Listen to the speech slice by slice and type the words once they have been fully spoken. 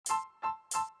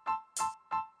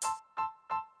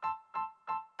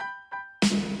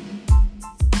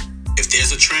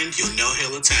there's a trend, you'll know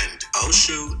he'll attend. Oh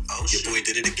shoot, your boy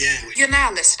did it again. You're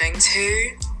now listening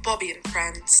to Bobby and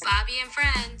Friends. Bobby and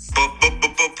Friends.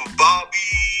 Bobby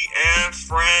and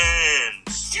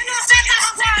Friends.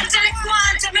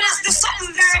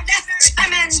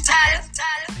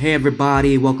 Hey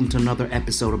everybody, welcome to another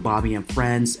episode of Bobby and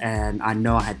Friends. And I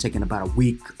know I had taken about a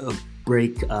week of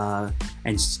break,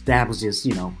 and that was just,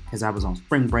 because I was on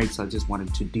spring break, so I just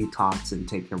wanted to detox and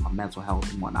take care of my mental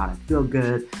health and whatnot. I feel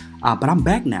good, but I'm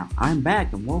back now. I'm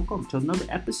back, and welcome to another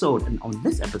episode. And on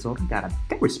this episode, I got a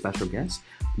very special guest,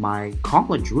 my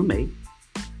college roommate,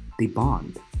 the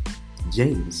Bond,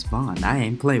 James Bond. I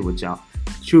ain't playing with y'all.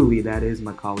 Truly, that is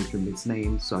my college roommate's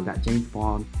name. So I got James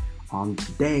Bond on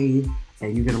today,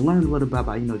 and you're gonna learn a little bit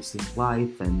about, just his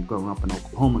life and growing up in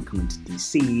Oklahoma, coming to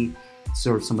DC.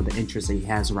 Sort of some of the interests that he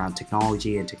has around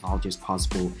technology and technology's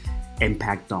possible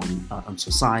impact on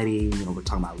society. We're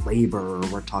talking about labor,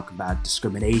 we're talking about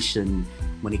discrimination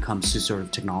when it comes to sort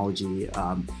of technology.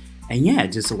 And yeah,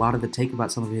 just a lot of the take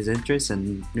about some of his interests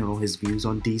and, his views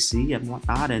on DC and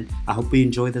whatnot. And I hope you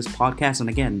enjoy this podcast. And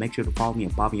again, make sure to follow me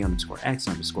at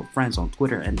Bobby_X_Friends on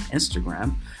Twitter and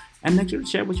Instagram. And make sure to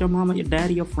share with your mama, your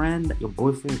daddy, your friend, your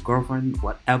boyfriend, your girlfriend,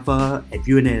 whatever. If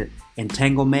you're in an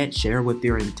entanglement, share with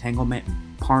your entanglement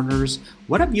partners.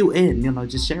 Whatever you in,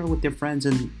 just share it with your friends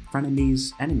and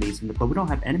frenemies, enemies. But we don't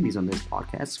have enemies on this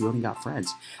podcast. We only got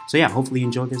friends. So yeah, hopefully you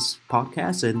enjoy this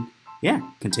podcast and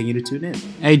continue to tune in.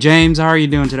 Hey James, how are you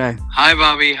doing today? Hi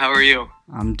Bobby, how are you?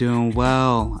 I'm doing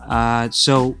well.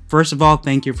 So first of all,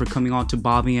 thank you for coming on to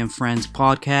Bobby and Friends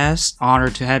podcast.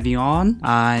 Honored to have you on.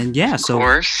 Of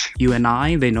course. You and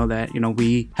I, they know that,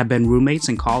 we have been roommates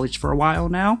in college for a while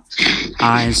now.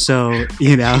 And so,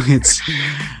 it's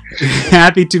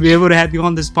happy to be able to have you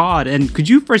on this pod. And could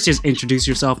you first just introduce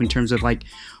yourself in terms of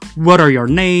what are your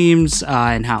names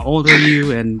and how old are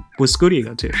you and what school do you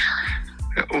go to?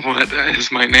 What is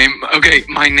my name? Okay,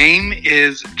 my name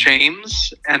is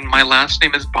James, and my last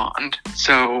name is Bond.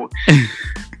 So,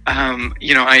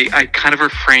 I kind of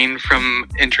refrain from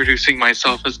introducing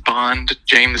myself as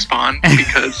James Bond,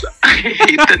 because I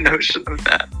hate the notion of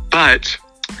that. But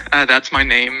that's my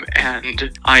name,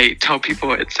 and I tell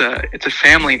people it's a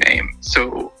family name.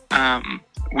 So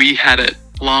we had it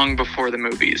long before the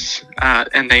movies,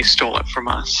 and they stole it from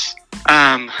us.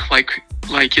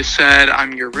 Like you said,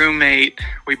 I'm your roommate.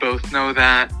 We both know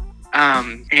that.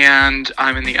 And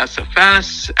I'm in the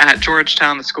SFS at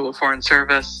Georgetown, the School of Foreign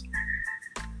Service,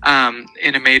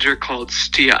 in a major called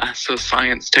STEA, so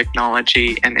Science,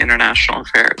 Technology, and International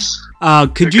Affairs.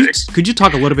 Could you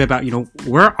talk a little bit about,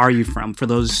 where are you from, for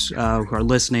those who are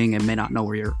listening and may not know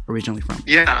where you're originally from?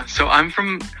 Yeah, so I'm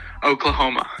from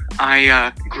Oklahoma.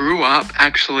 I grew up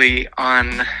actually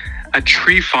on a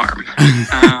tree farm.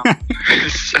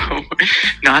 So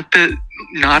not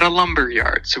a lumber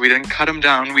yard. So we didn't cut them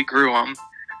down. We grew them.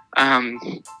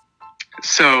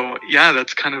 So yeah,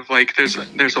 that's kind of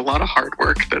there's a lot of hard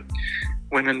work that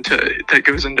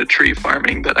goes into tree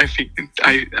farming that I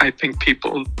think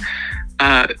people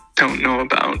don't know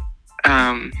about.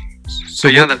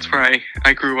 That's where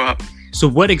I grew up. So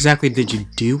what exactly did you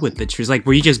do with the trees?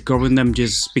 Were you just growing them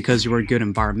just because you were a good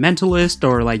environmentalist,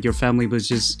 or your family was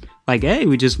just hey,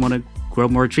 we just want to grow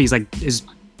more trees? Is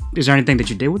there anything that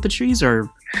you did with the trees, or?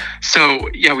 So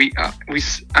yeah,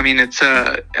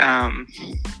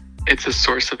 it's a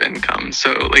source of income.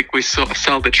 So we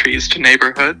sell the trees to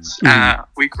neighborhoods. Mm-hmm.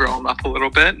 We grow them up a little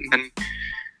bit, and then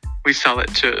we sell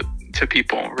it to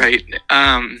people, right?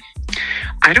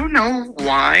 I don't know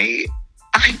why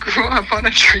I grew up on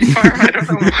a tree farm. I don't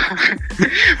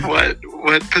know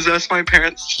what possessed my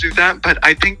parents to do that, but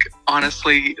I think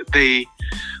honestly they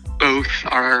both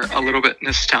are a little bit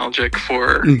nostalgic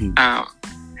for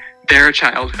their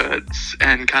childhoods,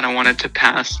 and kind of wanted to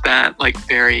pass that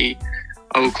very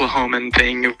Oklahoman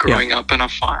thing of growing up on a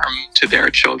farm to their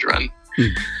children.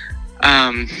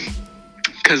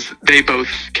 Because they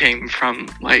both came from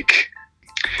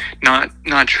not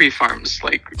tree farms,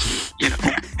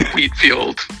 wheat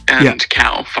field and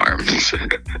cow farms.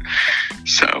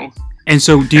 So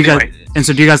do you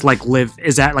guys live,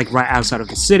 is that right outside of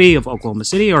the city of Oklahoma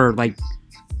City, or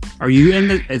are you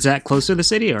is that close to the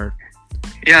city, or?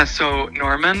 Yeah, so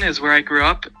Norman is where I grew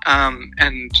up,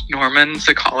 and Norman's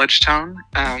a college town,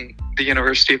 the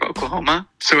University of Oklahoma.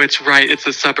 So it's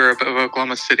a suburb of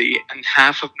Oklahoma City, and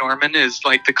half of Norman is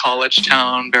the college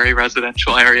town, very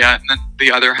residential area, and then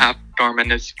the other half of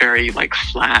Norman is very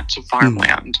flat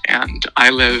farmland, and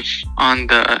I live on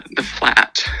the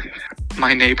flat.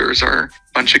 my neighbors are a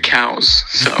bunch of cows.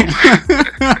 So,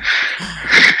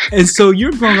 and so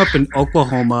you're growing up in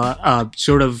Oklahoma,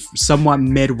 sort of somewhat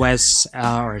Midwest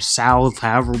or South,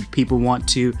 however people want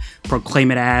to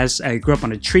proclaim it as. You grew up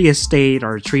on a tree estate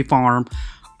or a tree farm.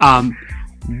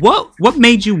 What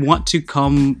made you want to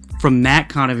come from that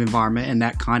kind of environment and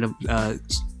that kind of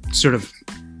sort of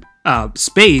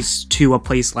space to a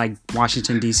place like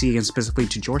Washington, D.C., and specifically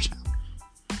to Georgetown?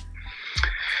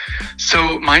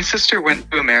 So my sister went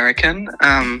to American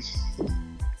on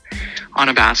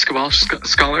a basketball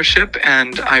scholarship,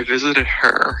 and I visited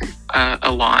her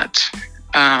a lot.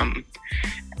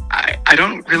 I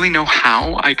don't really know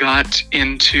how I got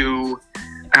into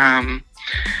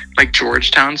like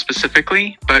Georgetown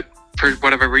specifically, but for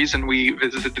whatever reason we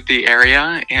visited the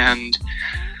area, and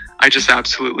I just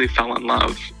absolutely fell in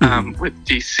love with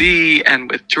DC and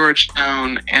with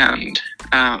Georgetown, and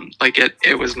like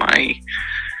it was my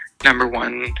number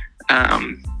one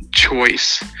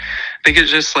choice. I think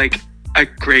it's just like a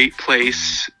great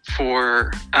place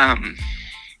for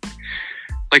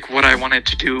like what I wanted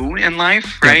to do in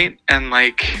life, right? And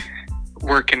like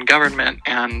work in government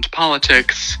and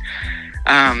politics,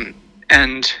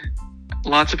 and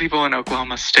lots of people in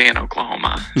Oklahoma stay in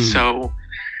Oklahoma. So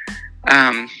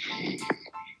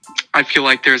I feel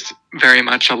like there's very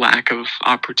much a lack of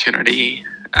opportunity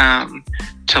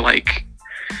to like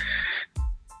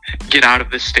get out of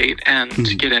the state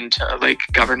and get into like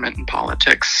government and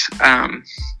politics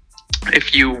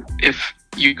if you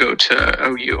go to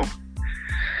OU.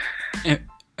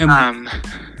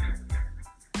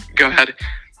 Go ahead.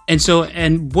 And so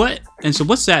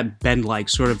what's that been like,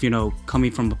 sort of, you know,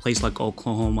 coming from a place like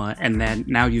Oklahoma, and then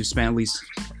now you've spent at least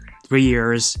 3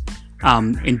 years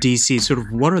in DC. Sort of,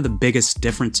 what are the biggest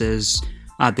differences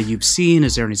that you've seen?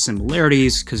 Is there any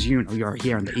similarities? Because you're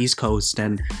here on the East Coast,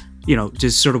 and you know,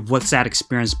 just sort of what's that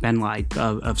experience been like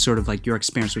of sort of like your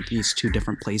experience with these two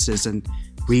different places and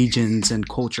regions and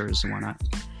cultures and whatnot?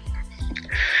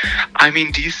 I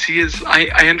mean, DC is,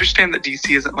 I understand that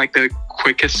DC isn't like the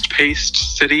quickest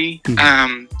paced city,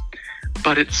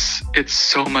 but it's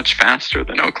so much faster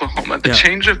than Oklahoma. The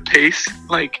change of pace,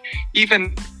 like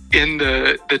even in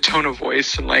the tone of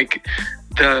voice and like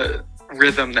the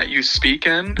rhythm that you speak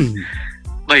in,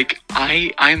 like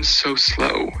I'm so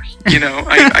slow, you know,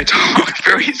 I talk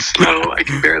very slow. I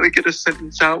can barely get a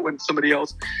sentence out when somebody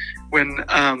else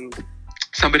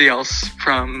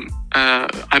from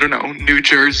I don't know, New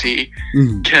Jersey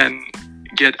can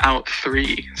get out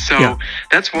 3. So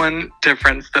that's one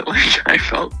difference, that like I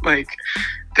felt like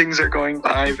things are going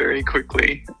by very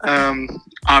quickly.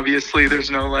 Obviously there's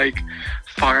no like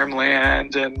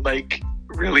farmland and like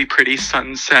really pretty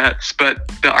sunsets, but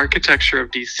the architecture of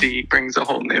DC brings a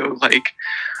whole new like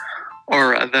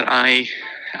aura that I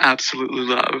absolutely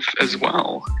love as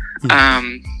well.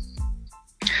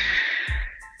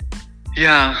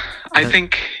 I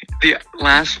think the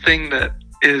last thing that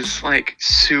is like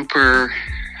super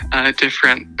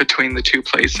different between the two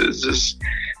places is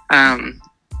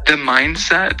the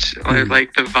mindset or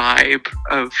like the vibe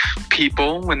of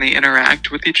people when they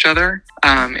interact with each other.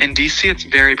 In DC, it's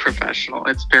very professional.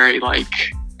 It's very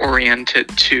like oriented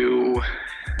to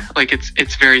like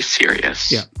it's very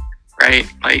serious, right?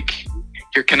 Like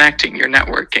you're connecting, you're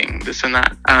networking, this and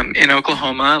that. In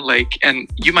Oklahoma, like, and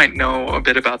you might know a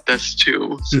bit about this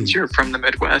too, since you're from the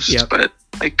Midwest, but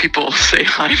like people say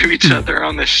hi to each other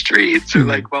on the streets or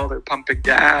like while they're pumping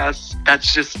gas.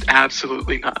 That's just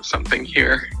absolutely not something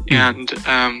here. And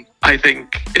I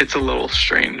think it's a little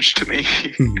strange to me.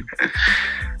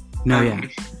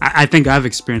 I think I've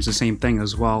experienced the same thing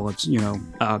as well. It's, you know,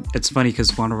 it's funny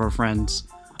because one of our friends,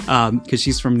 because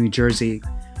she's from New Jersey,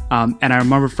 and I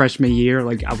remember freshman year,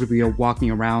 like I would be walking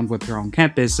around with her on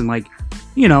campus, and like,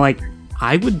 you know, like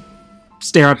I would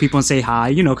stare at people and say hi,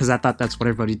 you know, because I thought that's what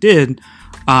everybody did.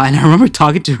 And I remember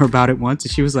talking to her about it once,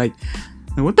 and she was like,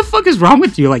 "What the fuck is wrong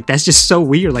with you? Like that's just so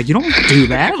weird. Like you don't do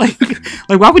that.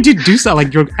 like why would you do something?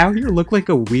 Like you're out here look like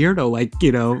a weirdo. Like,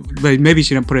 you know, like maybe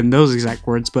she didn't put it in those exact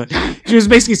words, but she was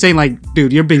basically saying like,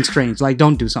 dude, you're being strange. Like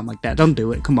don't do something like that. Don't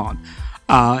do it. Come on."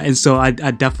 And so I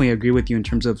definitely agree with you in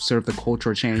terms of sort of the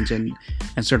cultural change and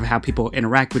sort of how people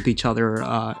interact with each other,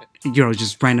 you know,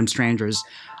 just random strangers.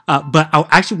 But I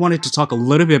actually wanted to talk a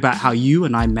little bit about how you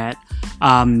and I met,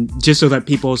 just so that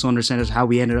people also understand how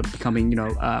we ended up becoming, you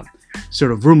know,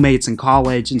 sort of roommates in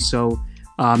college. And so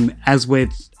as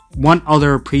with one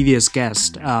other previous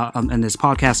guest in this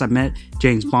podcast, I met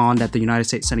James Bond at the United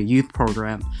States Senate Youth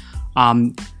Program.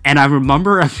 And I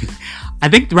remember, I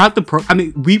think throughout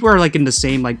the we were like in the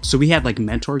same, like, so we had like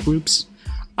mentor groups,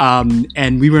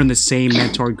 and we were in the same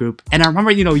mentor group. And I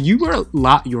remember, you know, you were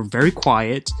very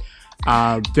quiet.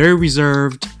 very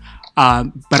reserved.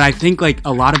 But I think like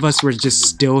a lot of us were just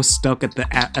still stuck at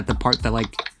the part that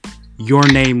like your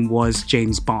name was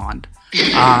James Bond.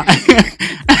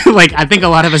 Like I think a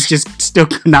lot of us just still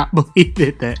could not believe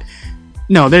it that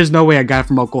no, there's no way a guy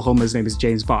from Oklahoma's name is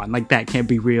James Bond. Like that can't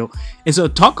be real. And so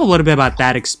talk a little bit about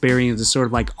that experience and sort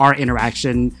of like our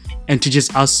interaction and to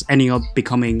just us ending up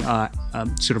becoming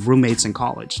sort of roommates in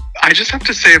college. I just have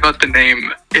to say about the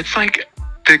name, it's like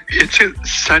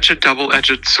such a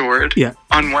double-edged sword. Yeah.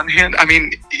 On one hand, I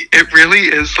mean, it really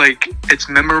is like, it's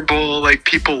memorable. Like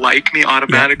people like me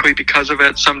automatically because of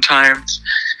it sometimes.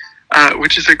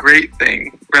 Which is a great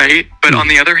thing, right? But on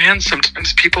the other hand,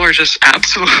 sometimes people are just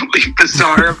absolutely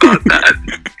bizarre about that.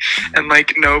 And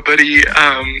like nobody,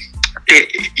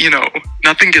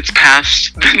 nothing gets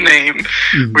past the name,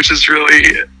 which is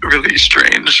really, really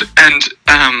strange. And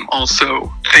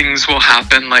also things will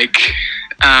happen like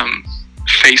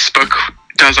Facebook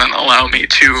doesn't allow me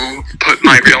to put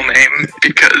my real name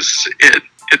because it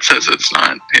says it's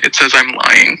not. It says I'm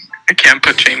lying. I can't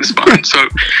put James Bond, so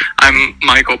I'm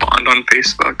Michael Bond on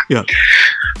Facebook. Yeah.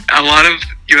 A lot of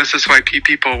USSYP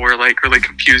people were like really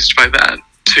confused by that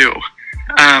too.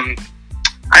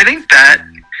 I think that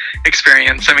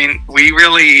experience, I mean, we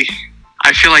really,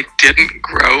 I feel like didn't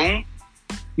grow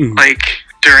like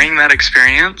during that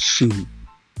experience.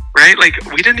 Right? Like,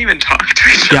 we didn't even talk to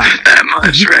each other that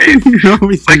much, right? No,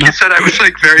 like you said, I was,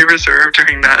 like, very reserved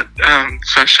during that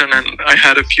session, and I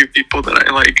had a few people that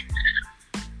I, like,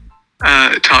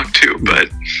 talked to, but...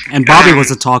 And Bobby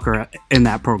was a talker in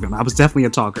that program. I was definitely a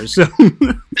talker, so...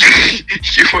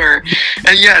 You were.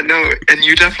 And, yeah, no, and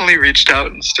you definitely reached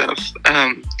out and stuff.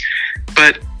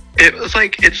 But it was,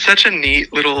 like, it's such a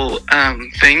neat little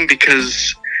thing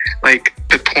because... Like,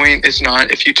 the point is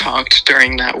not if you talked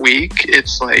during that week,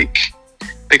 it's like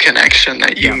the connection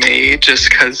that you made just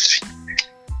because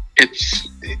it's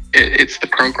the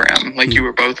program. Like, you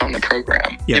were both on the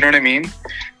program. You know what I mean?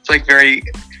 It's like very...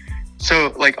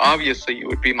 So, like, obviously you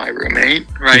would be my roommate,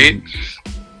 right?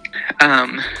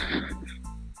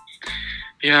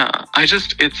 Yeah,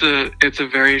 it's a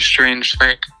very strange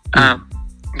thing.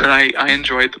 But I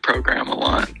enjoyed the program a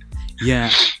lot.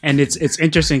 Yeah, and it's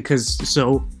interesting because,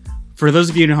 so for those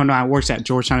of you who don't know how it works at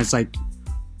Georgetown, it's like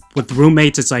with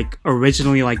roommates, it's like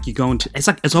originally like you go into,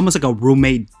 it's almost like a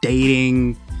roommate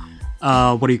dating,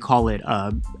 what do you call it?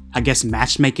 I guess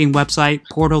matchmaking website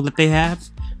portal that they have.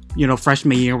 You know,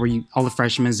 freshman year where all the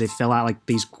freshmen, they fill out like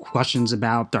these questions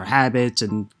about their habits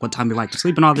and what time they like to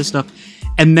sleep and all this stuff.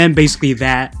 And then basically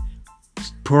that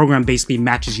program basically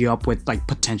matches you up with like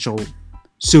potential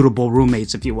suitable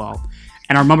roommates, if you will.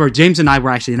 And I remember James and I were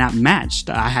actually not matched.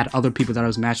 I had other people that I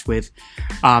was matched with.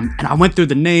 And I went through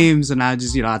the names and I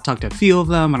just, I talked to a few of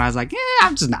them and I was like,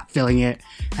 I'm just not feeling it.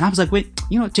 And I was like, wait,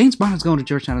 James Bond is going to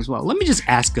Georgetown as well. Let me just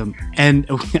ask him. And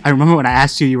I remember when I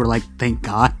asked you, you were like, thank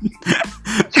God.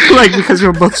 Like, because we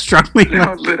were both struggling.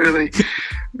 No, literally.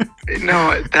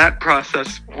 No, that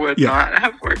process would not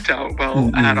have worked out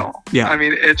well at all. Yeah. I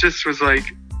mean, it just was like,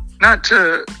 not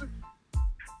to...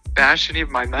 bash any of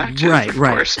my matches, of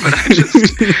course, but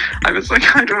I was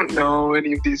like, I don't know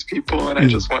any of these people, and I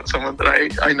just want someone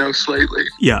that I know slightly.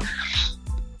 Yeah.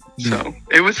 So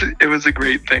it was a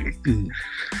great thing.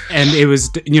 And it was,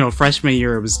 freshman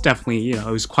year, it was definitely, it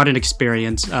was quite an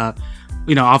experience.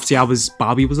 Obviously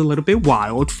Bobby was a little bit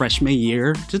wild freshman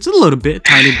year, just a little bit,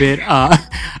 tiny bit.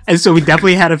 And so we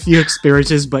definitely had a few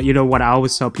experiences, but what I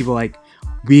always tell people, like,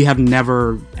 we have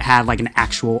never had like an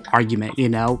actual argument,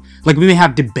 like we may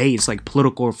have debates, like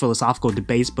political or philosophical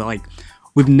debates, but like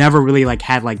we've never really like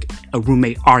had like a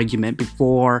roommate argument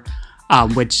before,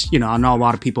 which, I know a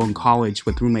lot of people in college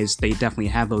with roommates, they definitely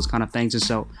have those kind of things. And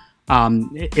so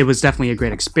it was definitely a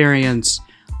great experience.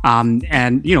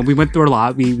 And, we went through a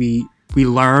lot. We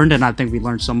learned, and I think we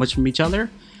learned so much from each other.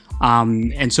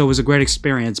 And so it was a great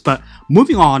experience. But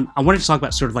moving on, I wanted to talk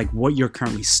about sort of like what you're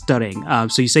currently studying.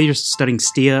 So you say you're studying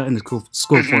STEA in the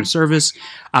School of Foreign Service.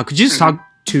 Could you just talk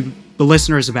to the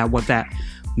listeners about what that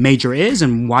major is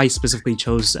and why you specifically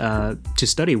chose to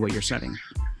study what you're studying?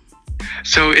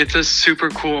 So it's a super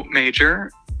cool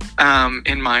major,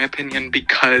 in my opinion,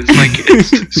 because like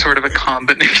it's sort of a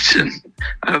combination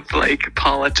of like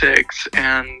politics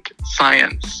and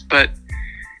science,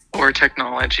 or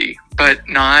technology, but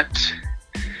not,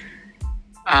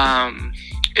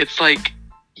 it's like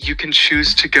you can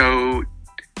choose to go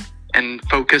and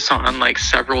focus on like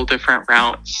several different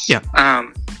routes. Yeah.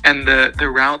 And the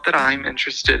route that I'm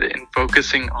interested in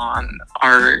focusing on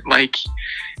are like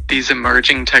these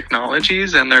emerging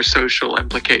technologies and their social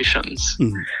implications.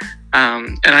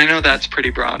 And I know that's pretty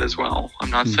broad as well. I'm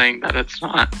not saying that it's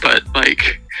not, but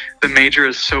like the major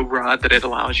is so broad that it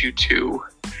allows you to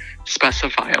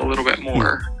specify a little bit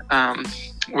more,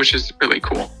 which is really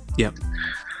cool. Yep.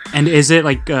 And is it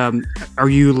like, are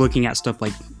you looking at stuff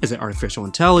like, is it artificial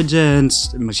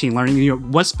intelligence, machine learning? You know,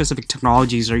 what specific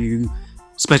technologies are you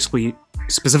specifically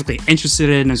interested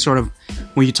in? And sort of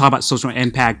when you talk about social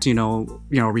impact, you know,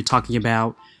 are we talking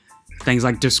about things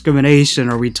like discrimination?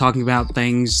 Are we talking about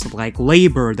things like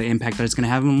labor, the impact that it's going to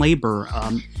have on labor,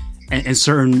 and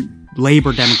certain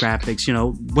labor demographics? You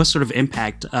know, what sort of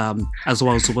impact, as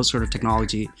well as what sort of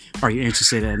technology are you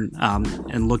interested in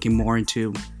and looking more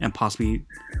into and possibly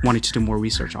wanting to do more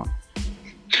research on?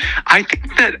 I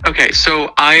think that, okay,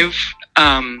 so I've,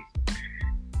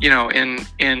 you know, in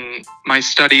my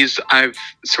studies, I've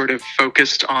sort of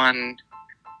focused on,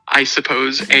 I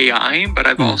suppose, AI, but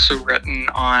I've also written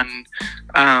on,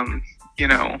 you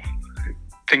know,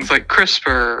 things like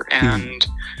CRISPR and,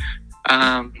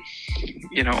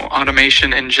 you know,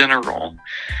 automation in general.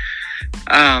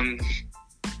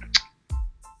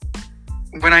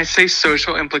 When I say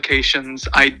social implications,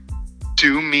 I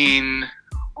do mean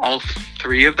all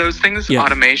three of those things.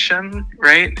 Automation,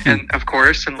 right? And of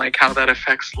course, and like how that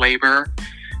affects labor,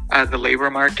 the labor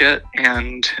market,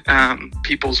 and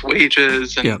people's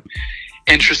wages, and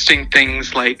interesting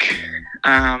things like,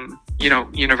 you know,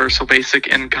 universal basic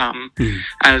income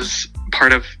as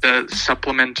part of the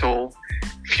supplemental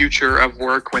future of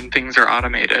work when things are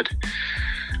automated.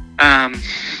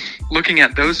 Looking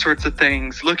at those sorts of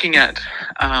things, looking at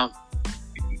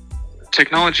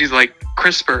technologies like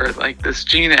CRISPR, like this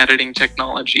gene editing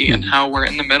technology, and how we're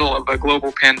in the middle of a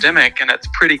global pandemic, and it's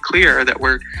pretty clear that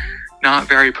we're not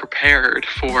very prepared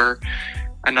for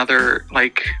another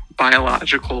like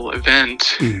biological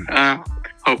event.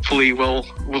 Hopefully we'll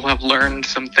have learned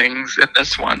some things in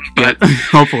this one, but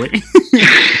hopefully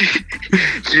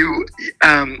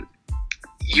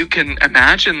you can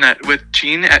imagine that with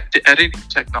gene editing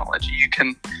technology, you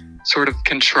can sort of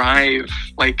contrive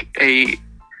like a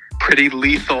pretty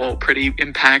lethal, pretty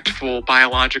impactful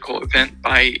biological event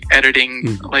by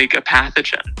editing like a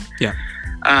pathogen.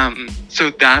 So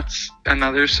that's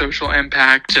another social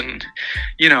impact. And,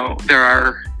 you know, there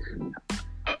are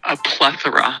a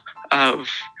plethora of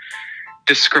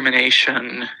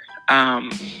discrimination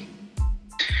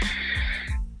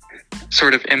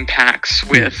sort of impacts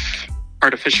with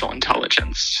artificial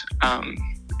intelligence.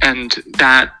 And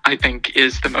that, I think,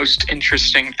 is the most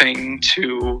interesting thing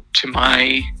to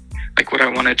my, like, what I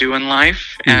want to do in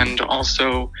life, and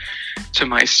also to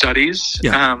my studies.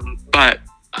 But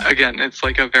again, it's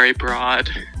like a very broad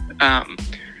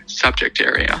subject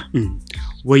area.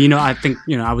 Well, you know, I think,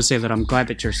 you know, I would say that I'm glad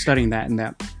that you're studying that, and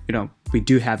that, you know, we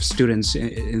do have students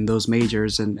in those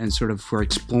majors and sort of for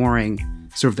exploring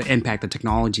sort of the impact of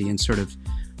technology and sort of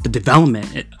the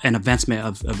development and advancement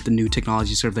of the new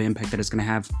technology, sort of the impact that it's going to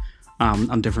have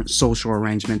on different social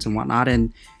arrangements and whatnot.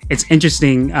 And it's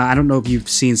interesting. I don't know if you've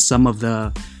seen some of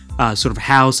the sort of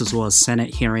House as well as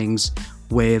Senate hearings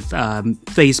with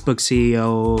Facebook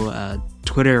CEO,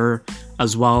 Twitter,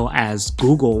 as well as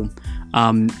Google,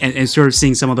 and sort of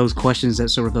seeing some of those questions that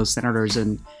sort of those senators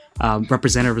and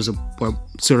representatives were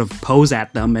sort of pose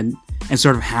at them, and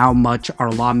sort of how much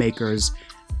our lawmakers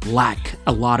lack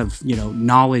a lot of, you know,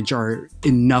 knowledge or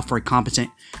enough or competent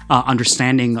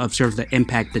understanding of sort of the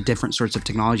impact that different sorts of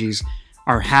technologies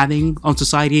are having on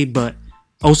society, but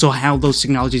also how those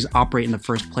technologies operate in the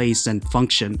first place and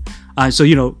function. So,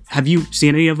 you know, have you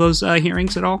seen any of those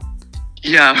hearings at all?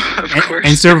 Yeah, of course.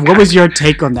 And sort of, what was your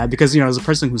take on that? Because, you know, as a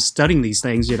person who's studying these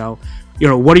things, you know,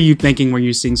 what are you thinking when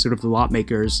you're seeing sort of the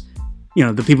lawmakers, you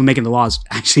know, the people making the laws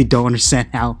actually don't understand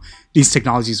how these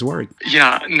technologies work?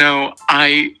 Yeah, no,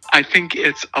 I think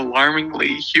it's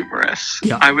alarmingly humorous.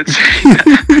 I would say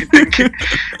that.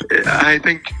 I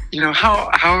think, you know, how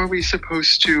are we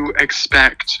supposed to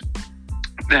expect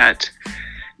that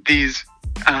these,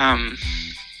 I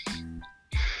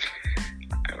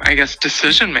guess,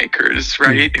 decision makers,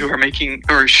 right, who are making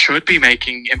or should be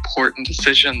making important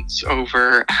decisions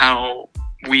over how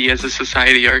we as a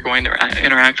society are going to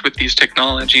interact with these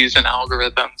technologies and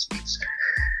algorithms and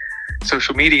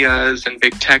social medias and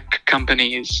big tech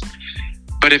companies.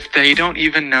 But if they don't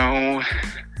even know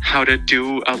how to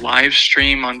do a live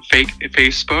stream on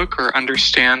Facebook or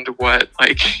understand what,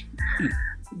 like,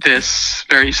 this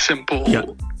very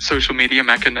simple social media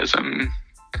mechanism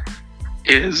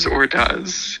is or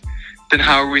does, then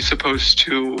how are we supposed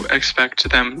to expect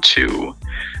them to,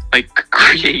 like,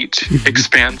 create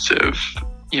expansive,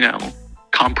 you know,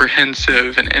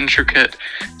 comprehensive and intricate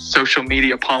social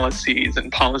media policies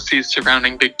and policies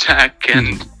surrounding big tech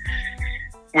and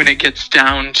when it gets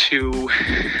down to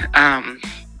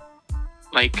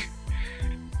like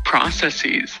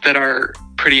processes that are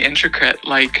pretty intricate,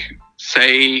 like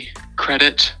say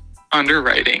credit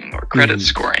underwriting or credit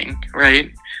scoring,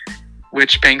 right?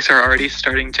 Which banks are already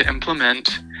starting to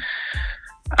implement.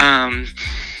 And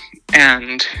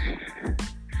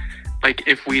like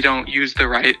if we don't use the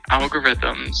right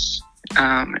algorithms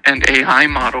and AI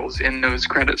models in those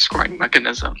credit scoring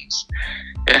mechanisms,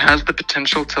 it has the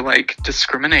potential to like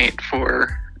discriminate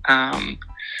for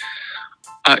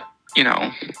you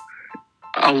know,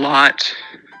 a lot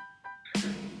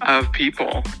of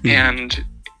people. And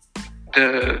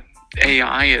the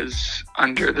AI is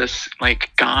under this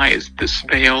like guise, this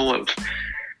veil of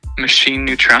machine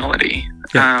neutrality.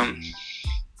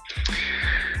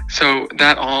 So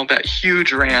that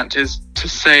huge rant is to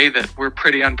say that we're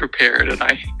pretty unprepared, and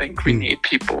I think we need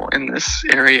people in this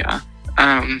area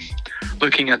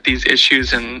looking at these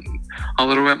issues and a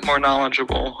little bit more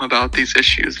knowledgeable about these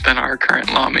issues than our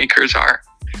current lawmakers are.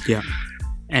 Yeah.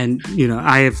 And, you know,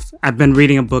 I've been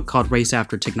reading a book called Race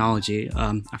After Technology.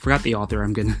 I forgot the author.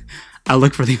 I'll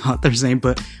look for the author's name,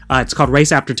 but it's called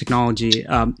Race After Technology.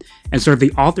 And sort of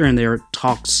the author in there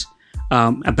talks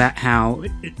about how,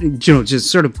 you know, just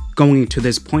sort of going to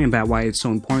this point about why it's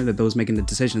so important that those making the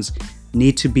decisions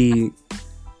need to be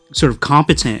sort of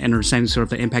competent and understanding sort of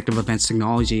the impact of advanced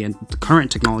technology and the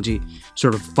current technology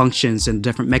sort of functions and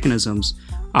different mechanisms,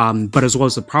 but as well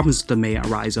as the problems that may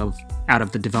arise out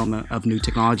of the development of new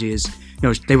technologies. You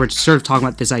know, they were sort of talking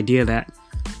about this idea that,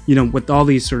 you know, with all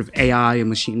these sort of AI and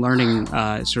machine learning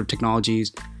sort of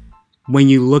technologies, when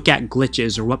you look at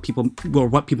glitches or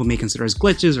what people may consider as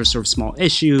glitches or sort of small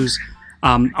issues,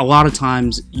 a lot of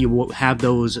times you will have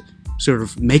those sort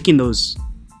of making those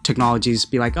technologies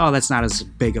be like, oh, that's not as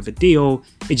big of a deal,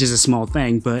 it's just a small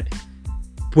thing. But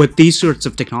with these sorts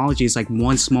of technologies, like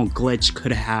one small glitch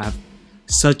could have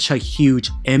such a huge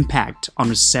impact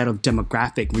on a set of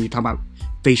demographic. When you talk about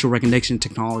facial recognition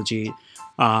technology,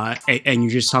 and you're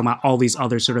just talking about all these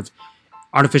other sort of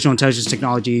artificial intelligence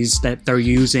technologies that they're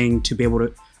using to be able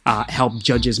to help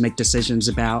judges make decisions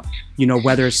about, you know,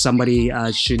 whether somebody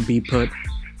should be put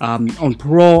on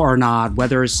parole or not,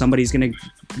 whether a certain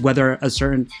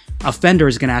offender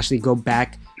is going to actually go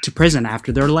back to prison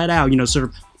after they're let out, you know, sort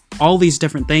of all these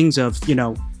different things of, you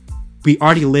know, we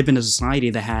already live in a society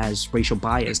that has racial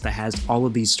bias, that has all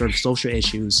of these sort of social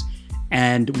issues.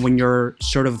 And when you're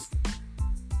sort of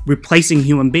replacing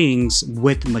human beings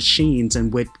with machines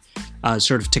and with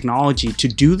sort of technology to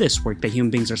do this work that human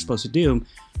beings are supposed to do,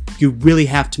 you really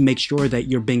have to make sure that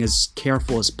you're being as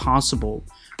careful as possible,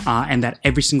 and that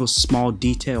every single small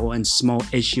detail and small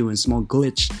issue and small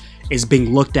glitch is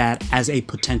being looked at as a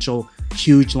potential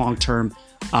huge long-term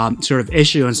sort of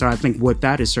issue. And so I think with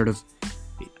that is sort of,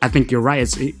 I think you're right,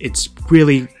 it's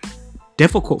really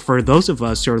difficult for those of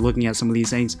us who are looking at some of these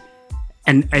things,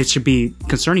 and it should be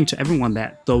concerning to everyone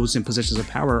that those in positions of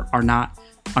power are not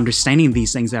understanding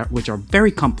these things which are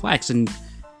very complex and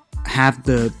have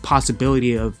the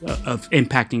possibility of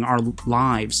impacting our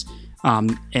lives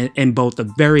in both a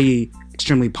very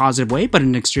extremely positive way, but in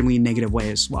an extremely negative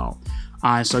way as well.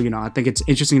 So, you know, I think it's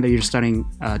interesting that you're studying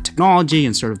technology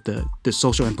and sort of the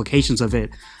social implications of it.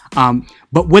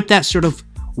 But with that sort of,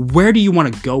 where do you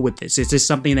want to go with this? Is this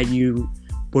something that you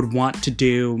would want to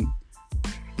do,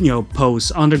 you know,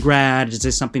 post undergrad? Is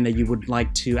this something that you would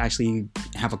like to actually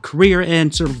have a career in?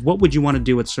 Sort of, what would you want to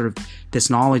do with sort of this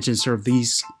knowledge and sort of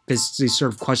these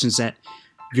sort of questions that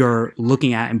you're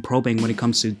looking at and probing when it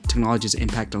comes to technology's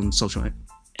impact on social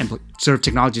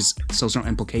technology's social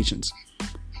implications?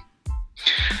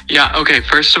 Yeah. Okay.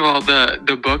 First of all,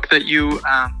 the book that you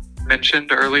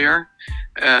mentioned earlier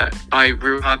by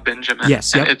Ruha Benjamin.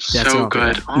 Yes. Yep, it's so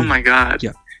good. Yeah. Oh my God.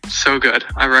 Yep. So good.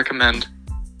 I recommend.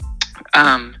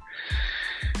 And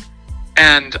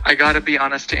I gotta be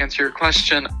honest, to answer your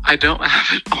question, I don't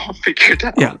have it all figured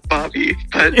out, Bobby,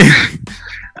 but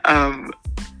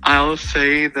I'll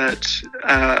say that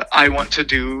I want to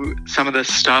do some of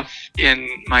this stuff in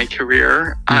my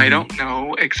career. I don't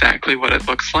know exactly what it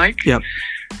looks like. Yep.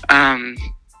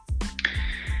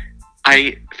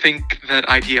 I think that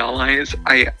I idealize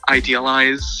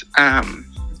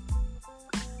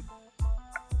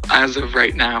as of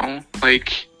right now,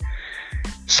 like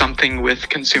something with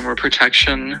consumer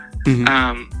protection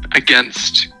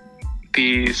against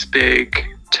these big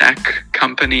tech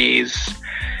companies,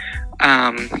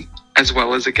 as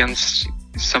well as against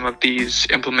some of these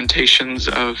implementations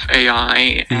of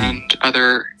AI and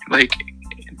other like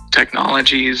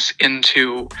technologies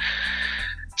into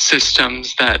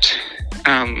systems that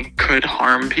could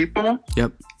harm people.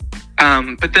 Yep.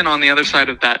 But then on the other side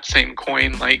of that same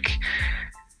coin, like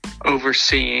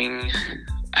overseeing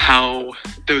how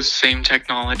those same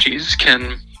technologies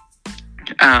can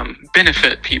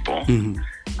benefit people in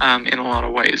a lot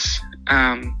of ways,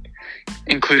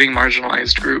 including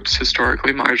marginalized groups,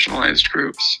 historically marginalized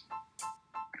groups.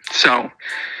 So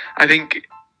I think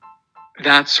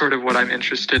that's sort of what I'm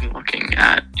interested in looking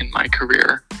at in my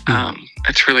career.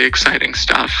 It's really exciting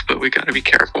stuff, but we got to be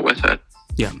careful with it.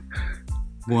 Yeah.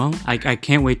 Well, I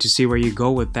can't wait to see where you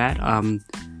go with that.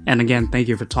 And again, thank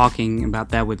you for talking about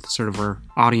that with sort of our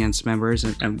audience members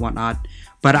and whatnot.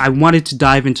 But I wanted to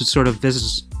dive into sort of, this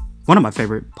is one of my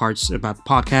favorite parts about the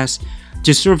podcast,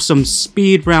 just sort of some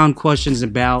speed round questions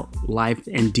about life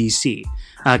in DC.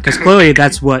 Because clearly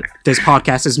that's what this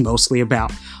podcast is mostly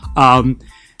about. And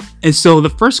so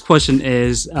the first question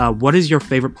is, what is your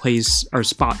favorite place or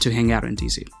spot to hang out in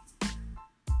DC? Oh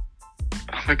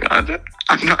my God.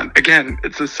 I'm not, again,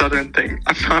 it's a Southern thing.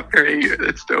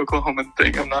 It's the Oklahoman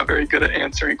thing. I'm not very good at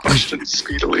answering questions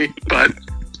speedily, but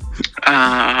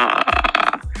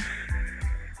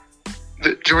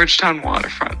the Georgetown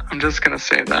waterfront. I'm just going to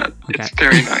say that. Okay. It's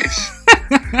very nice.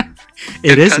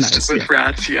 It is nice. With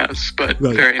rats, yes, but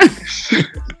really? Very nice.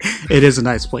 It is a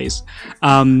nice place.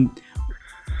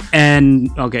 And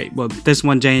okay, well, this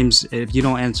one, James, if you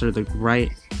don't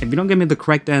give me the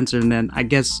correct answer, then I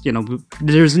guess,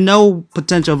 there's no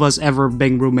potential of us ever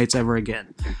being roommates ever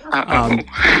again.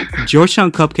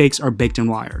 Georgetown cupcakes are baked and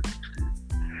wired.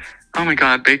 Oh my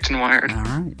God, baked and wired. All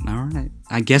right.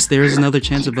 I guess there is another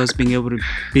chance of us being able to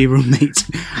be roommates.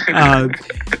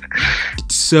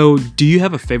 So, do you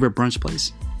have a favorite brunch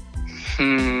place?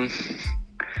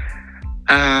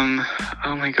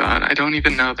 Oh my God, I don't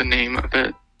even know the name of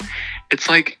it. It's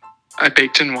like a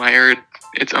Baked and Wired.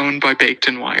 It's owned by Baked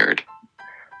and Wired.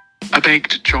 A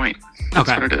baked joint. That's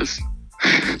what it is.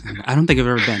 I don't think I've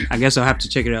ever been. I guess I'll have to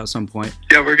check it out at some point.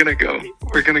 Yeah, we're gonna go.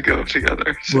 We're gonna go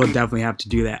together soon. We'll definitely have to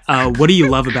do that. What do you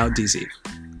love about DC?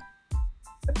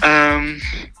 I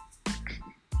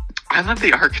love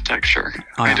the architecture.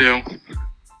 I do.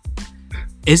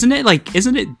 Isn't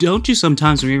it, don't you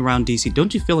sometimes when you're around DC,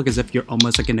 don't you feel like as if you're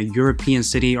almost like in a European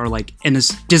city or like in a,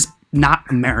 just not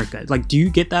America? Like, do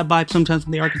you get that vibe sometimes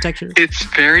from the architecture? It's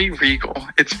very regal.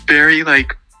 It's very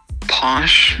like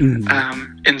posh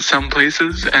in some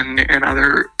places, and in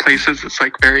other places it's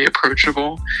like very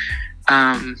approachable.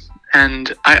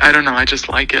 And I don't know, I just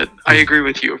like it. I agree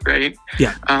with you, right?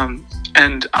 Yeah.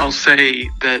 And I'll say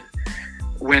that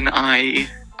when I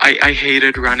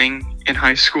hated running in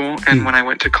high school, and when I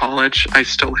went to college, I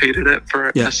still hated it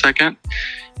for a second.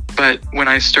 But when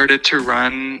I started to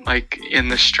run like in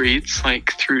the streets,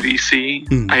 like through DC,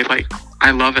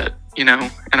 I love it,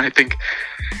 and I think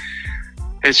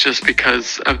it's just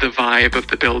because of the vibe of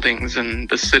the buildings and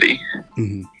the city.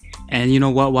 Mm-hmm. And you know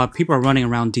what? While people are running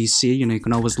around DC, you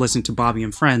can always listen to Bobby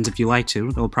and Friends if you like to.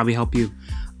 It'll probably help you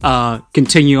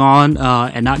continue on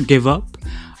and not give up.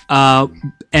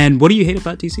 And what do you hate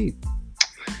about DC?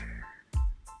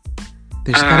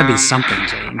 There's got to be something,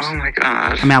 James. Oh my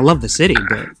God. I mean, I love the city,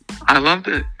 but... I love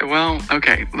the... Well,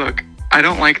 okay, look. I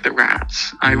don't like the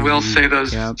rats. I will say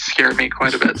those scare me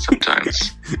quite a bit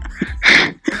sometimes.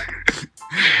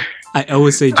 I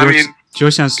always say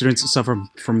Georgetown students suffer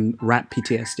from rat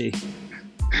PTSD.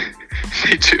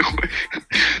 They do.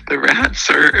 The rats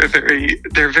are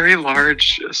very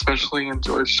large, especially in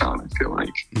Georgetown, I feel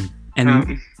like.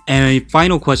 And a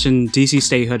final question, DC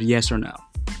statehood, yes or no?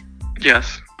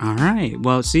 Yes. All right.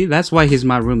 Well, see, that's why he's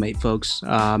my roommate, folks.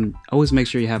 Always make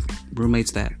sure you have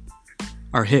roommates that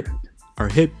are hip.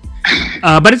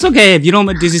 But it's okay if you don't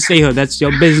like DC statehood. That's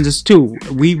your business too.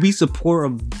 We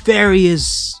support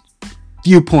various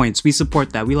viewpoints. We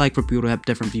support that. We like for people to have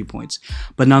different viewpoints.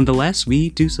 But nonetheless, we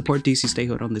do support DC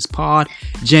statehood on this pod.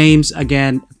 James,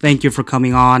 again, thank you for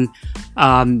coming on.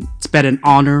 It's been an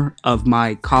honor of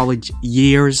my college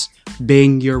years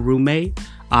being your roommate.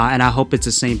 And I hope it's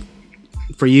the same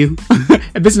for you.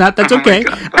 If it's not, that's okay.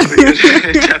 God,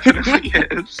 it definitely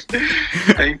is.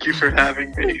 Thank you for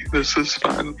having me. This was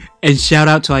fun. And shout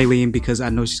out to Eileen, because I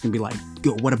know she's gonna be like,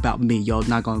 yo, what about me? Y'all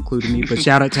not gonna include me, but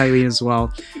shout out to Eileen as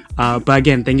well. But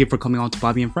again, thank you for coming on to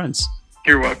Bobby and Friends.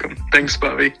 You're welcome. Thanks,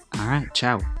 Bobby. All right,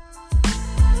 ciao.